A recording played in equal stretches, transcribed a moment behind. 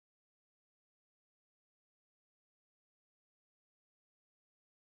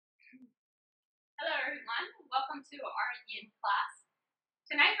everyone. Welcome to our yin class.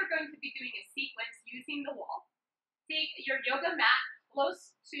 Tonight we're going to be doing a sequence using the wall. Take your yoga mat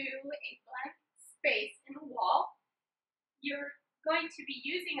close to a blank space in the wall. You're going to be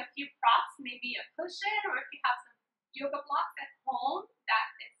using a few props, maybe a cushion, or if you have some yoga blocks at home,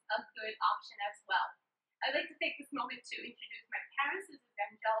 that is a good option as well. I'd like to take this moment to introduce my parents. This is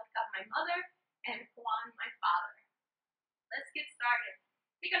Angelica, my mother, and Juan, my father. Let's get started.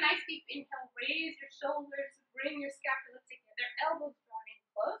 Take a nice deep inhale, raise your shoulders, bring your scapula together, elbows drawn in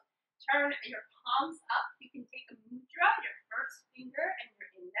close, turn your palms up. You can take a mudra, your first finger and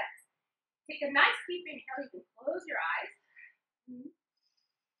your index. Take a nice deep inhale, you can close your eyes. And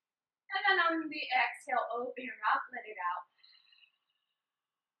then on the exhale, open your mouth, let it out.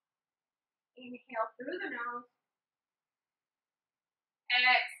 Inhale through the nose.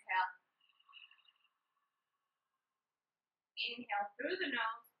 Exhale. Inhale through the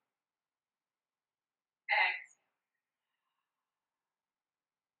nose. Exhale.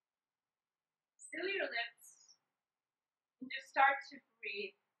 Seal your lips and just start to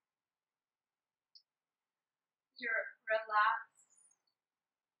breathe your relaxed,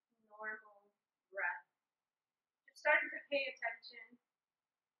 normal breath. Just starting to pay attention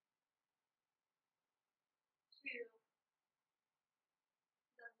to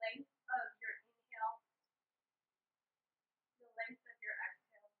the length of your inhale, the length of your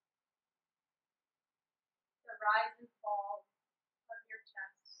exhale, the rise and fall of your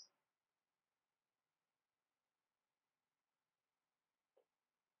chest.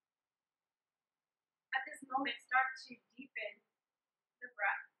 At this moment, start to deepen the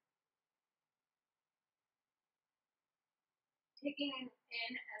breath, taking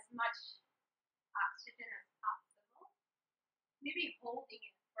in as much oxygen as possible, maybe holding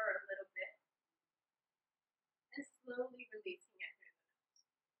it for a little bit, and slowly releasing it through the nose.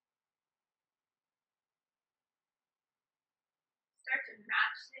 Start to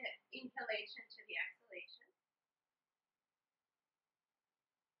match the inhalation to the exhalation.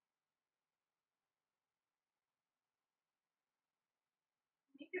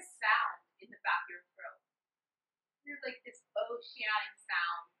 Make a sound in the back of your throat. There's like this oceanic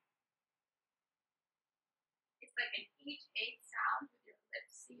sound. It's like an H8 sound with your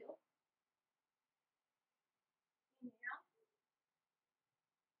lips sealed. Inhale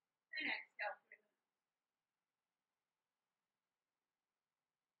and exhale through the nose.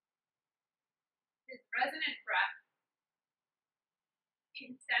 This resonant breath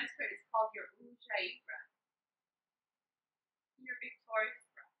in Sanskrit is called your Ujjayi breath, your victorious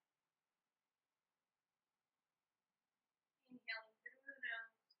breath. Inhaling through the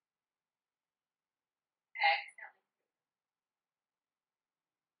nose, exhaling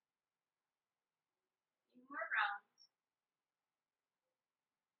through the nose. A few more rounds.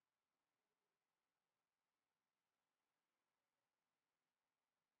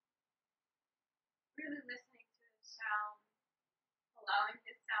 Really listening to the sound, allowing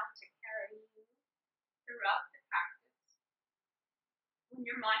this sound to carry you throughout the practice. When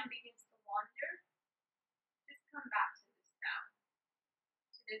your mind begins to wander, just come back to this sound,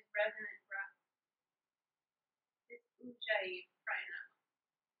 to this resonant breath, this Ujjayi pranayama.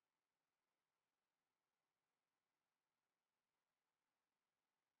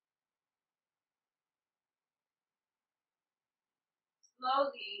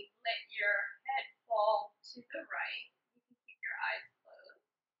 Slowly let your head fall to the right. You can keep your eyes closed.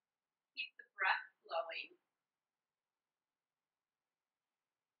 Keep the breath flowing. A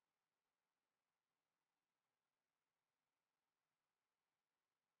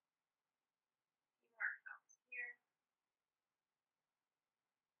few more counts here.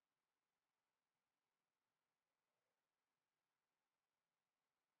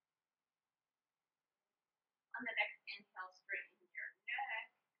 On the next inhale, straighten your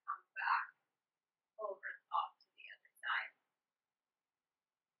neck. Come back over top to the other side.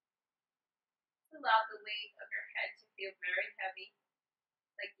 Allow the weight of your head to feel very heavy,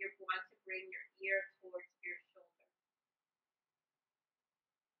 like you're going to bring your ear towards your shoulder.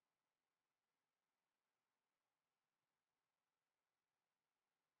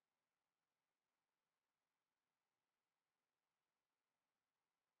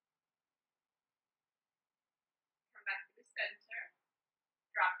 Come back to the center.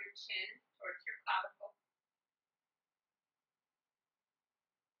 Drop your chin towards your clavicle.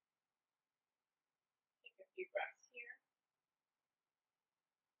 Take a few breaths here.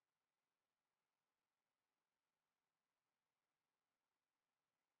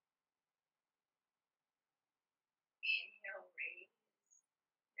 Inhale, raise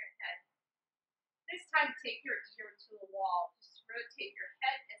your head. This time, take your ear to the wall. Just rotate your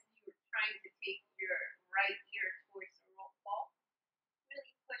head as you were trying trying to take your right ear towards the wall.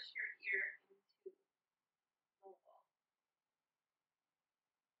 Really push your ear into the wall.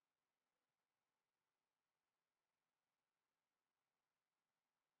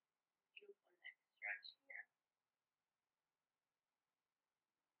 Beautiful neck stretch here.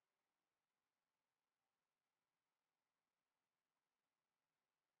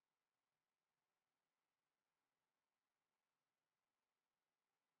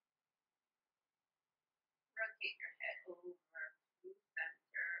 Rotate your head over through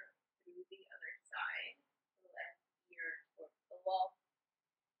center, through the other side, the left ear towards the wall.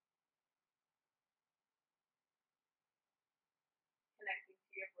 Connecting to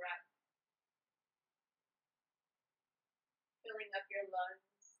your breath. Filling up your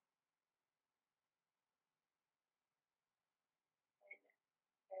lungs. And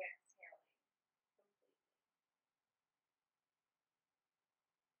exhaling completely.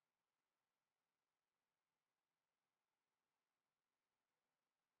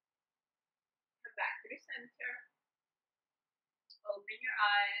 Come back through center. Open your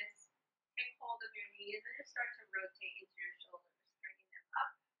eyes. Take hold of your knees and just start to rotate into your shoulders, bringing them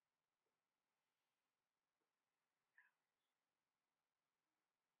up.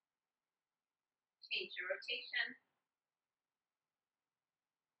 Change your rotation.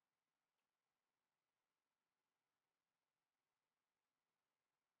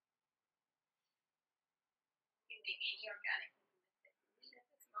 You can make any organic movement that you need at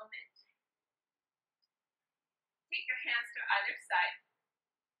this moment. Take your hands to either side.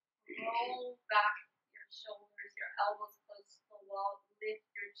 Roll back your shoulders, your elbows close to the wall. Lift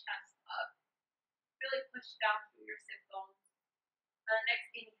your chest up. Really push down through your sit bones.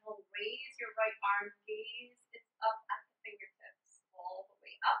 Next inhale, raise your right arm, gaze is up at the fingertips, all the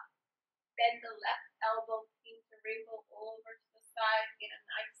way up. Bend the left elbow, paint a rainbow over to the side, get a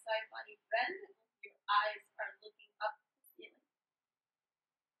nice side body bend. Your eyes are looking up to the ceiling.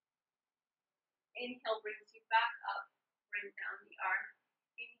 Inhale brings you back up, bring down the arm.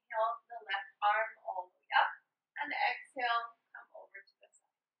 Inhale the left arm all the way up, and exhale, come over to the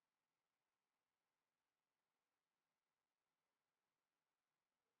side.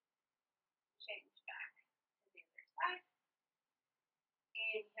 Change back to the other side.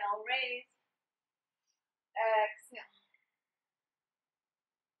 Inhale, raise. Exhale.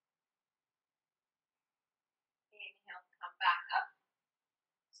 Inhale, come back up.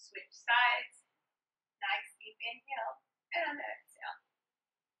 Switch sides. Nice deep inhale and exhale.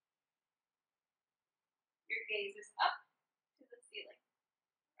 Your gaze is up to the ceiling.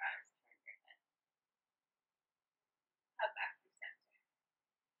 Rise, turn your head. Come back to center.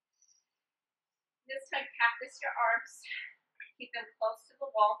 This time, cactus your arms. Keep them close to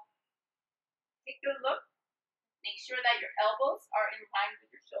the wall. Take a look. Make sure that your elbows are in line with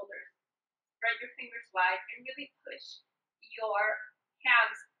your shoulders. Spread your fingers wide and really push your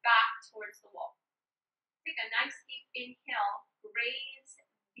hands back towards the wall. Take a nice deep inhale. Raise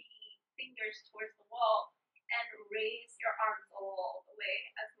the fingers towards the wall and raise your arms all the way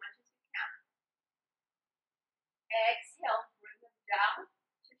as much as you can. Exhale, bring them down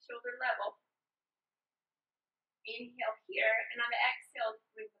to shoulder level. Inhale here, and on the exhale,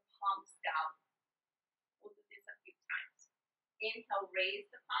 bring the palms down. We'll do this a few times. Inhale, raise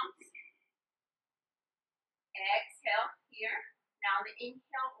the palms. Exhale here. Now the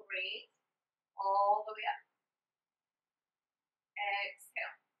inhale, raise all the way up.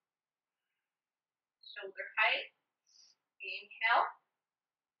 Exhale. Shoulder height. Inhale.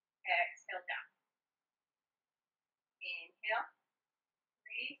 Exhale down. Inhale.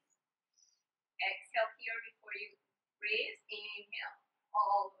 Raise. Exhale here before you raise. Inhale.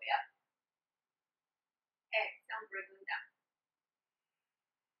 All the way up. Exhale, bring them down.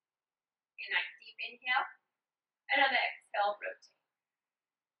 A nice deep inhale. And on the exhale, rotate.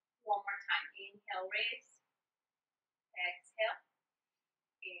 One more time. Inhale, raise. Exhale.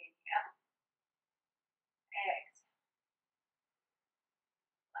 Inhale. Exhale.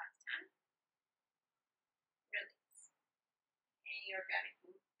 Last time. Release. Any organic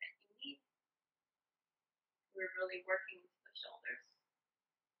movement that you need. We're really working into the shoulders.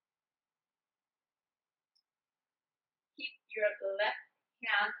 Keep your left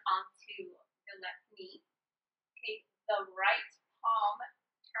hand onto the left knee. Take the right palm,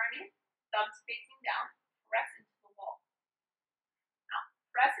 turn it, thumbs facing down, press into the wall. Now,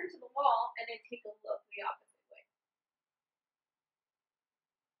 press into the wall and then take a look the opposite way.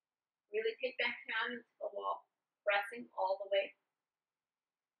 Really take the hand into the wall, pressing all the way.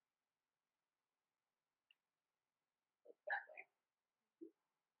 Look that way.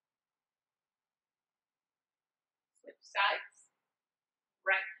 Switch sides.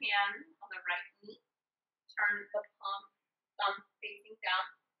 Right hand on the right knee. Turn the thumb facing down.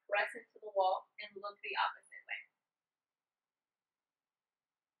 Press into the wall and look the opposite way.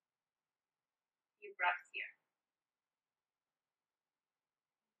 Few breaths here.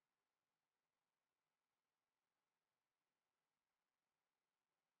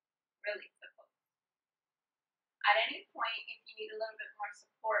 Release the pose. At any point, if you need a little bit more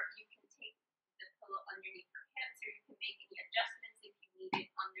support, you can take the pillow underneath your hips, or you can make any adjustments if you need it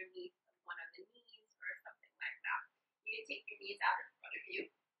underneath one of the knees or something like that. You can take your knees out in front of you.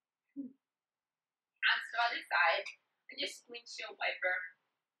 Hands to the other side, and just windshield wiper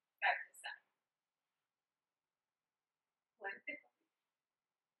side to side. Wonderful.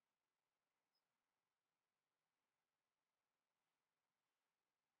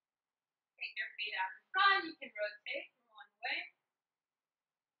 Take your feet out in front. You can rotate from one way to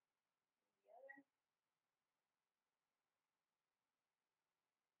the other.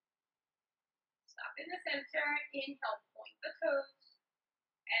 Stop in the center. Inhale, point the toes.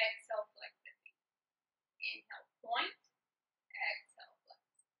 Exhale, flex the feet. Inhale, point. Exhale, flex.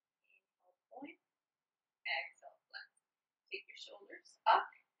 Inhale, point. Exhale, flex. Take your shoulders up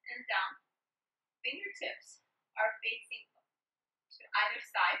and down. Fingertips are facing to either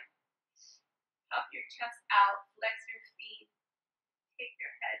side. Puff your chest out, flex your feet, take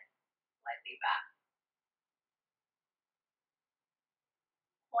your head slightly back.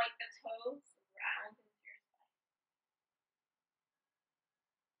 Point the toes round into your spine.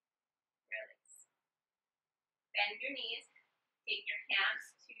 Release. Bend your knees. Take your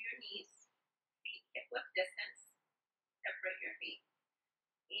hands to your knees. Feet hip width distance. Separate your feet.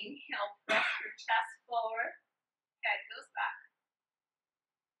 Inhale, press your chest forward. Head goes back.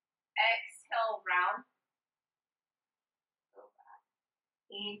 Exhale, round. Go back.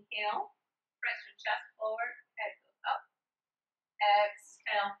 Inhale, press your chest forward. Head goes up.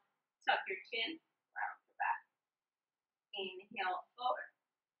 Exhale, tuck your chin, round to back. Inhale, forward.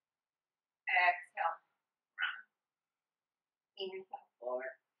 Exhale, round. Inhale,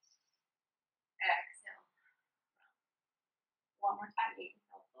 forward. Exhale, round. One more time.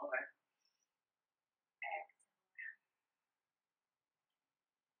 Inhale, forward. Exhale, round.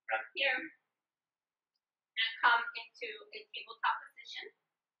 From here, now come into a tabletop position.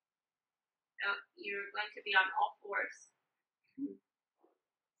 So you're going to be on all fours.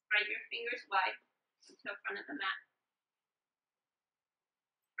 Spread your fingers wide to the front of the mat.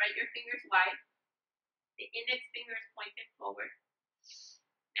 Spread your fingers wide. The index finger is pointed forward.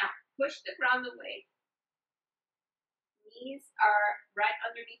 Now push the ground away. Knees are right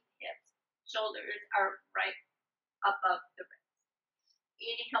underneath the hips. Shoulders are right above the ribs.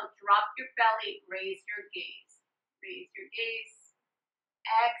 Inhale, drop your belly, raise your gaze. Raise your gaze.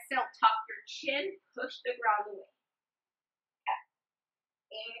 Exhale, tuck your chin, push the ground away. Okay.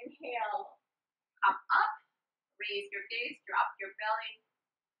 Inhale, come up, raise your gaze, drop your belly.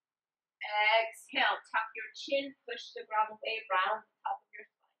 Exhale, tuck your chin, push the ground away, round the top of your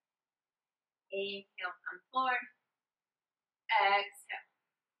spine. Inhale, come forward. Exhale.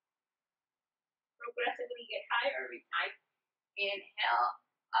 Progressively get higher every time. Inhale,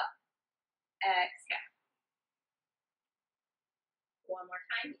 up. Exhale. One more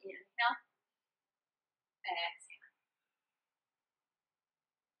time. Inhale. Exhale.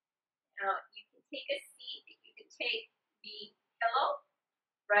 Now you can take a seat. You can take the pillow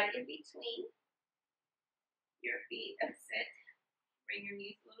right in between your feet and sit. Bring your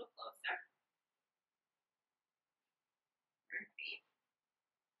knees a little closer. Your feet.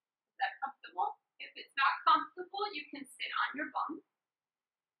 Is that comfortable? If it's not comfortable, you can sit on your bum.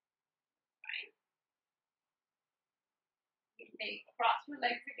 Right. You can cross your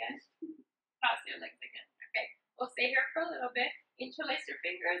legs again. Cross your legs again. Okay. We'll stay here for a little bit. Interlace your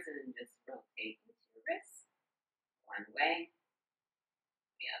fingers and just rotate into your wrists. One way.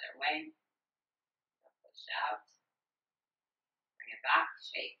 The other way. Push out. Bring it back.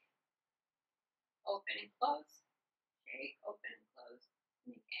 Shake. Open and close. Shake. Open and close.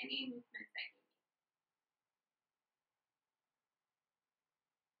 Make any movements that you need.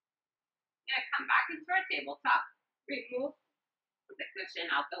 We're going to come back into our tabletop. Remove the cushion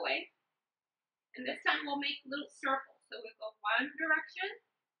out the way. And this time we'll make little circles. So we'll go one direction.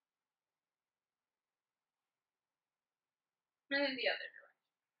 And then the other direction.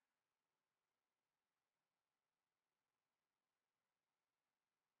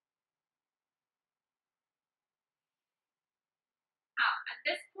 Now, at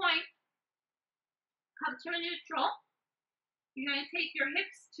this point, come to a neutral. You're going to take your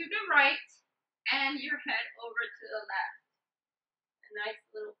hips to the right and your head over to the left. A nice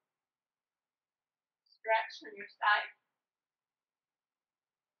little stretch on your side.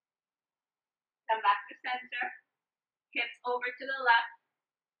 Come back to center. Hips over to the left.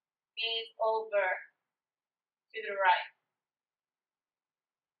 Knees over to the right.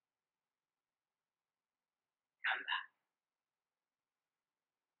 Come back.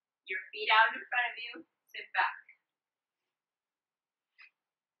 Your feet out in front of you. Sit back.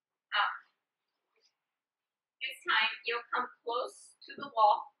 Out. This time, you'll come close to the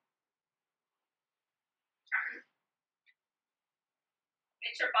wall. Turn.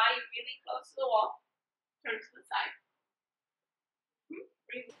 Get your body really close to the wall. Turn to the side.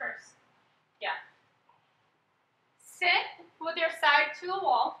 Breathe first. Yeah. Sit with your side to the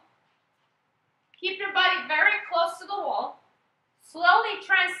wall. Keep your body very close to the wall. Slowly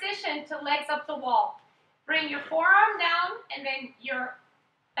transition to legs up the wall. Bring your forearm down and then your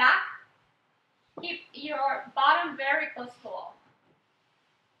back. Keep your bottom very close to the wall.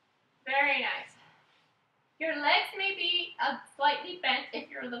 Very nice. Your legs may be slightly bent if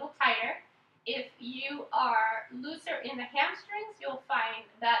you're a little tighter. If you are looser in the hamstrings, you'll find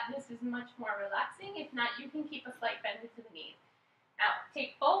that this is much more relaxing. If not, you can keep a slight bend into the knees. Now,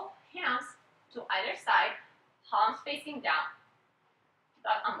 take both hands to either side, palms facing down,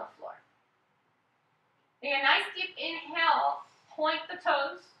 butt on the floor. Take a nice deep inhale, point the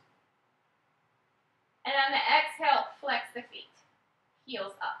toes, and on the exhale, flex the feet,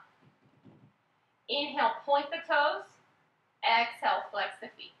 heels up. Inhale, point the toes, exhale, flex the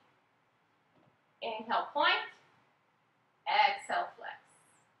feet. Inhale, point, exhale, flex.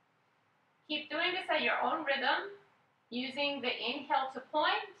 Keep doing this at your own rhythm, using the inhale to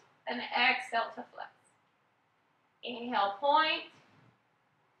point and the exhale to flex. Inhale, point,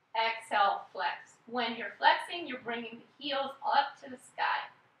 exhale, flex. When you're flexing, you're bringing the heels up to the sky.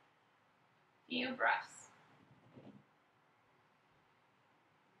 Few breaths.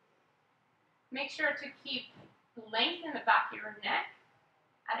 Make sure to keep length in the back of your neck.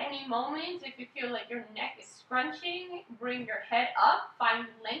 At any moment, if you feel like your neck is scrunching, bring your head up, find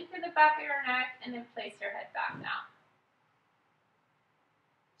length in the back of your neck, and then place your head back down.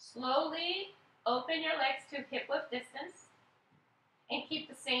 Slowly open your legs to hip width distance and keep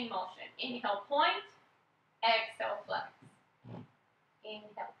the same motion. Inhale, point, exhale, flex.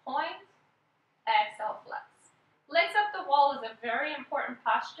 Inhale, point, exhale, flex. Legs up the wall is a very important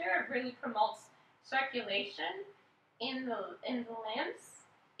posture. It really promotes circulation in the limbs.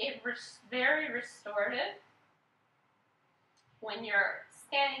 It's very restorative. When you're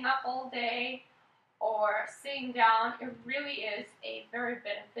standing up all day or sitting down, it really is a very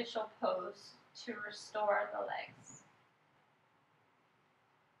beneficial pose to restore the legs.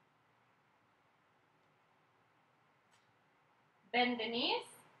 Bend the knees.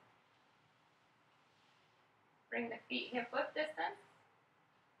 Bring the feet hip width distance.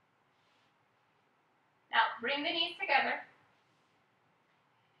 Now bring the knees together.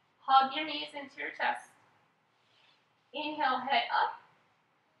 Hug your knees into your chest. Inhale, head up.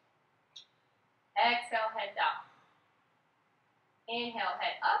 Exhale, head down. Inhale,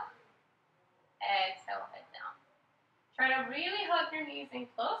 head up. Exhale, head down. Try to really hug your knees in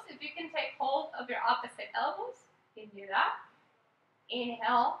close. If you can take hold of your opposite elbows, you can do that.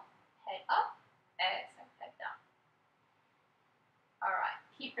 Inhale, head up. Exhale, head down. All right,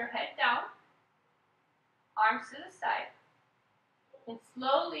 keep your head down. Arms to the side. And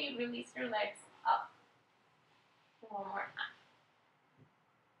slowly release your legs up. One more time.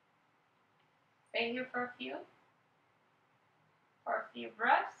 Stay here for a few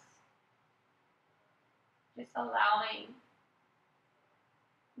breaths. Just allowing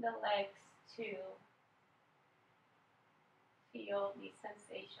the legs to feel these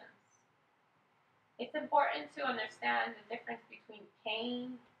sensations. It's important to understand the difference between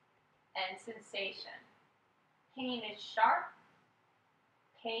pain and sensation. Pain is sharp.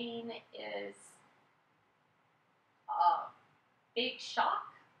 Pain is a big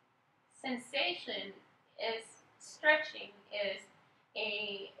shock. Sensation is stretching, is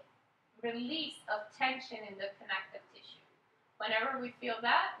a release of tension in the connective tissue. Whenever we feel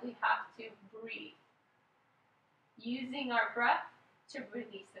that, we have to breathe, using our breath to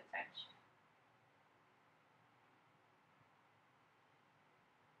release the tension.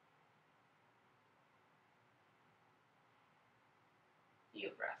 Few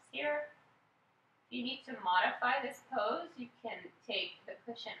breaths here. If you need to modify this pose, you can take the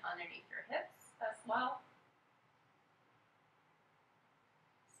cushion underneath your hips as well.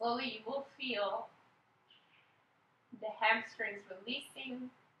 Slowly you will feel the hamstrings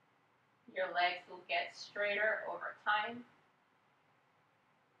releasing. Your legs will get straighter over time.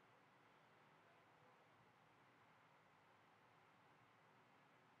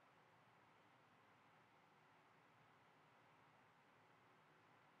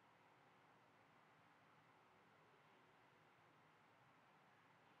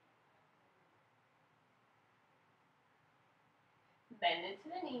 Bend into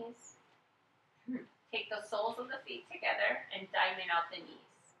the knees. Take the soles of the feet together and diamond out the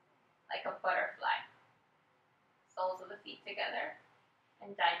knees like a butterfly. Soles of the feet together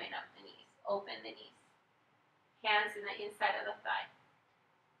and diamond up the knees. Open the knees. Hands in the inside of the thigh.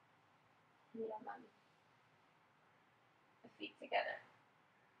 The feet together.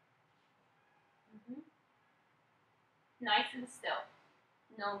 Nice and still.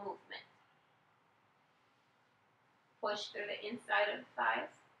 No movement. Push through the inside of the thighs.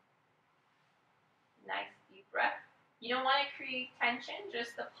 Nice deep breath. You don't want to create tension,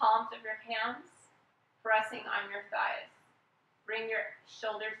 just the palms of your hands pressing on your thighs. Bring your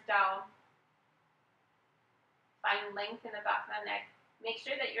shoulders down. Find length in the back of the neck. Make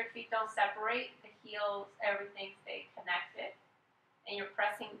sure that your feet don't separate. The heels, everything stay connected. And you're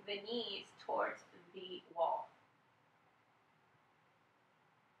pressing the knees towards the wall.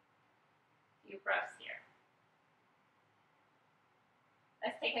 Few breaths here.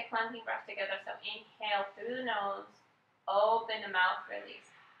 Let's take a cleansing breath together. So inhale through the nose, open the mouth, release.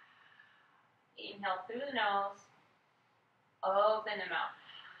 Inhale through the nose, open the mouth.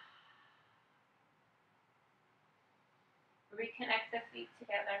 Reconnect the feet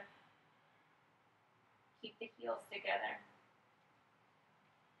together. Keep the heels together.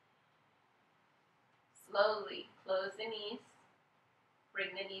 Slowly close the knees.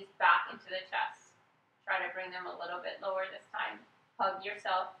 Bring the knees back into the chest. Try to bring them a little bit lower this time. Hug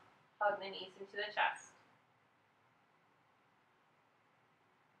yourself. Hug the knees into the chest.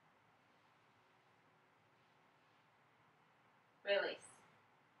 Release.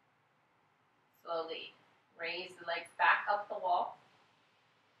 Slowly raise the legs back up the wall.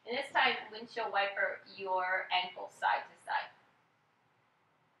 And this time, windshield wiper your ankles side to side.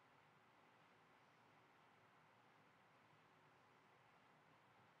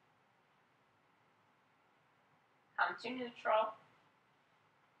 Come to neutral.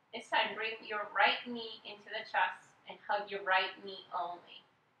 This time, bring your right knee into the chest and hug your right knee only.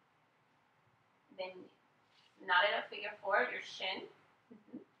 Then, knot it up figure four, your shin.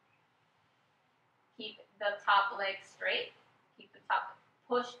 Keep the top leg straight. Keep the top,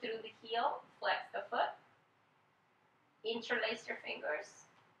 push through the heel, flex the foot. Interlace your fingers.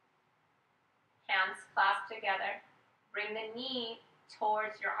 Hands clasped together. Bring the knee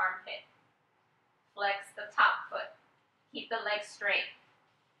towards your armpit. Flex the top foot. Keep the leg straight.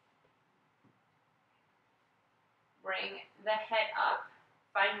 Bring the head up.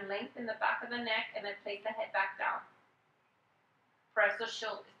 Find length in the back of the neck and then place the head back down. Press the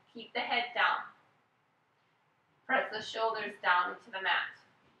shoulders. Keep the head down. Press the shoulders down into the mat.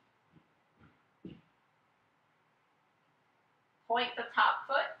 Point the top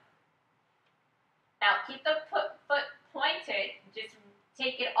foot. Now keep the foot pointed. Just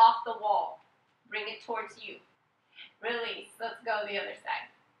take it off the wall. Bring it towards you. Release. Let's go the other side.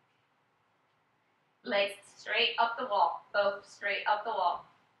 Legs straight up the wall. Both straight up the wall.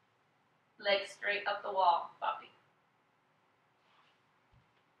 Legs straight up the wall. Bobby.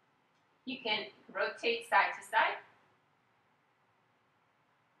 You can rotate side to side.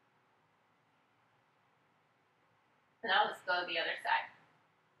 Now let's go to the other side.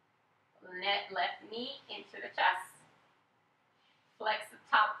 Left knee into the chest. Flex the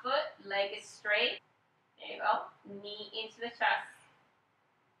top foot. Leg is straight. There you go. Knee into the chest.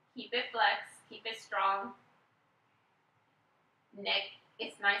 Keep it flexed. Keep it strong. Neck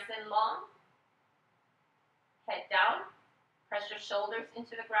is nice and long. Head down. Press your shoulders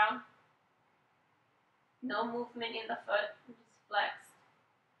into the ground. No movement in the foot. Just flexed.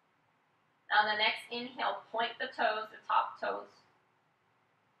 Now the next inhale, point the toes, the top toes.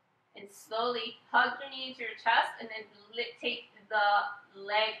 And slowly hug your knee into your chest and then take the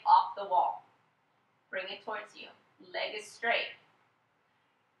leg off the wall. Bring it towards you. Leg is straight.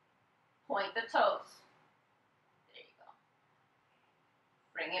 Point the toes. There you go.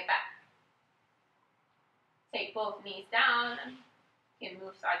 Bring it back. Take both knees down. You can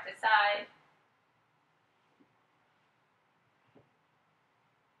move side to side.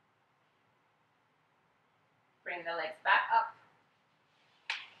 Bring the legs back up.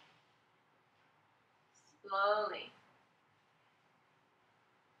 Slowly.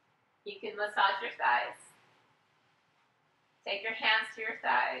 You can massage your thighs. Take your hands to your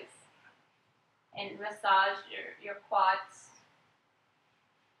thighs and massage your quads.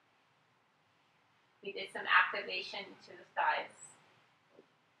 We did some activation to the thighs.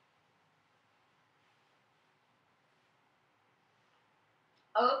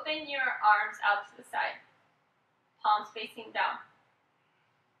 Open your arms out to the side. Palms facing down.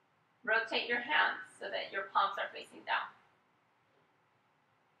 Rotate your hands so that your palms are facing down.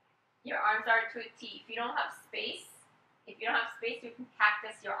 Your arms are to a T. If you don't have space, If you don't have space, you can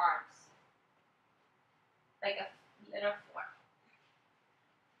cactus your arms like a little fork.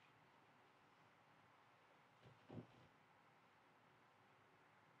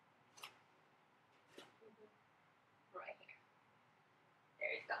 Right here.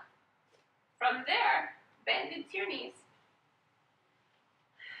 There you go. From there, bend into your knees.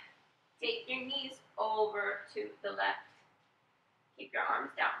 Take your knees over to the left. Keep your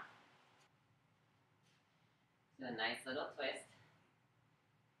arms down. Do a nice little twist.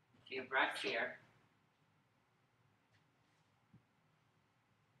 A few breaths here.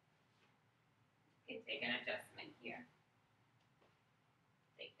 You can take an adjustment here.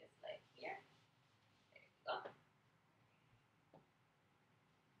 Take this leg here. There you go.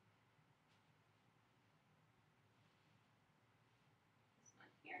 This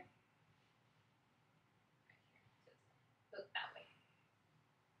one here. Right here. Just look that way.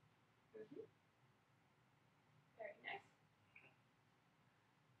 Very nice.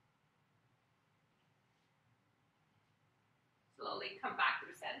 Slowly come back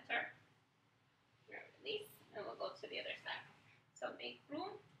through center. Release, and we'll go to the other side. So make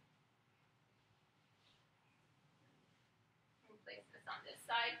room. And place this on this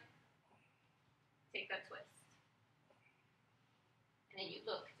side. Take a twist. And then you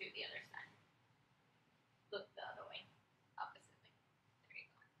look to the other side. Look the other way, oppositely. There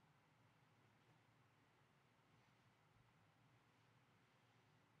you go.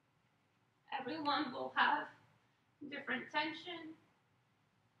 Everyone will have different tension,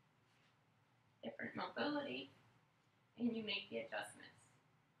 different mobility, and you make the adjustments.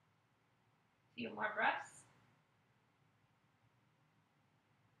 Few more breaths.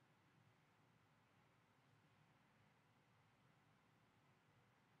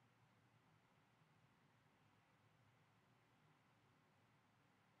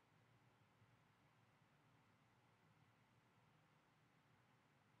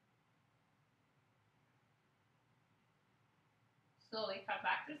 Slowly come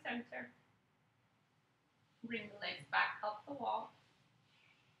back to center. Bring the legs back up the wall.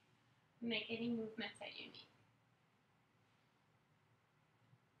 Make any movements that you need.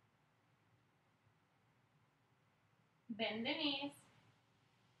 Bend the knees.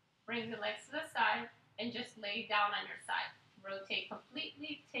 Bring the legs to the side and just lay down on your side. Rotate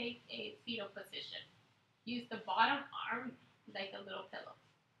completely. Take a fetal position. Use the bottom arm like a little pillow.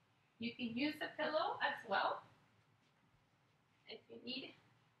 You can use the pillow as well if you need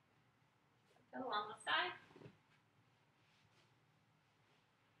a pillow on the side.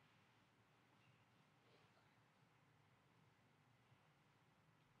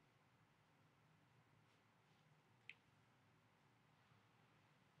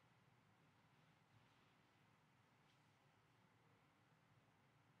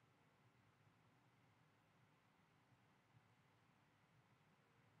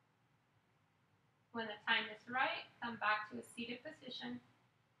 When the time is right, come back to a seated position.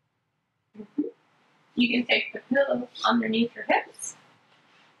 You can take the pillow underneath your hips.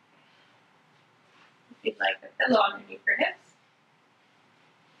 If you'd like the pillow underneath your hips.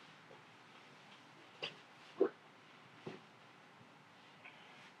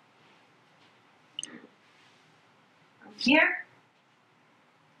 From here,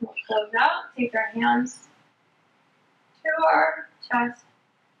 we'll close out, take our hands to our chest,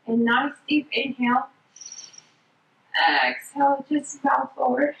 and nice deep inhale. Exhale, just bow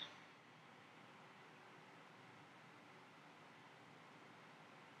forward.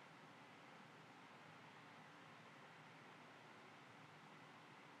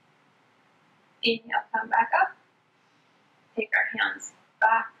 Inhale, come back up. Take our hands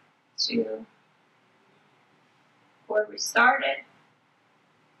back to where we started.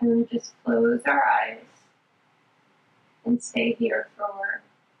 And we just close our eyes and stay here for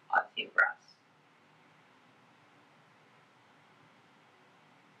a few breaths.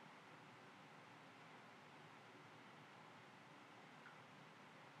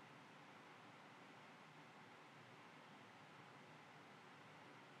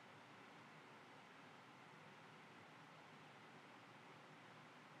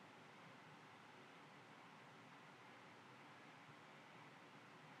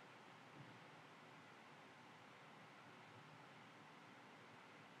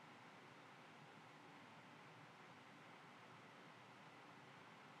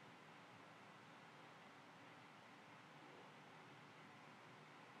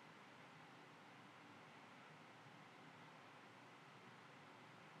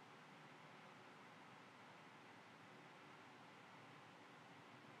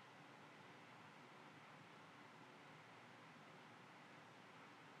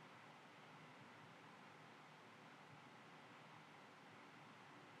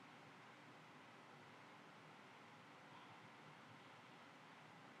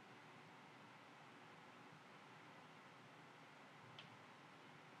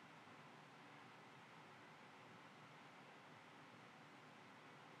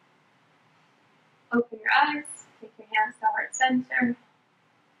 Open your eyes, take your hands to heart center,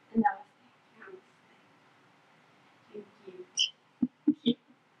 and namaste. Thank you.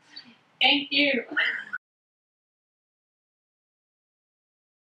 Thank you.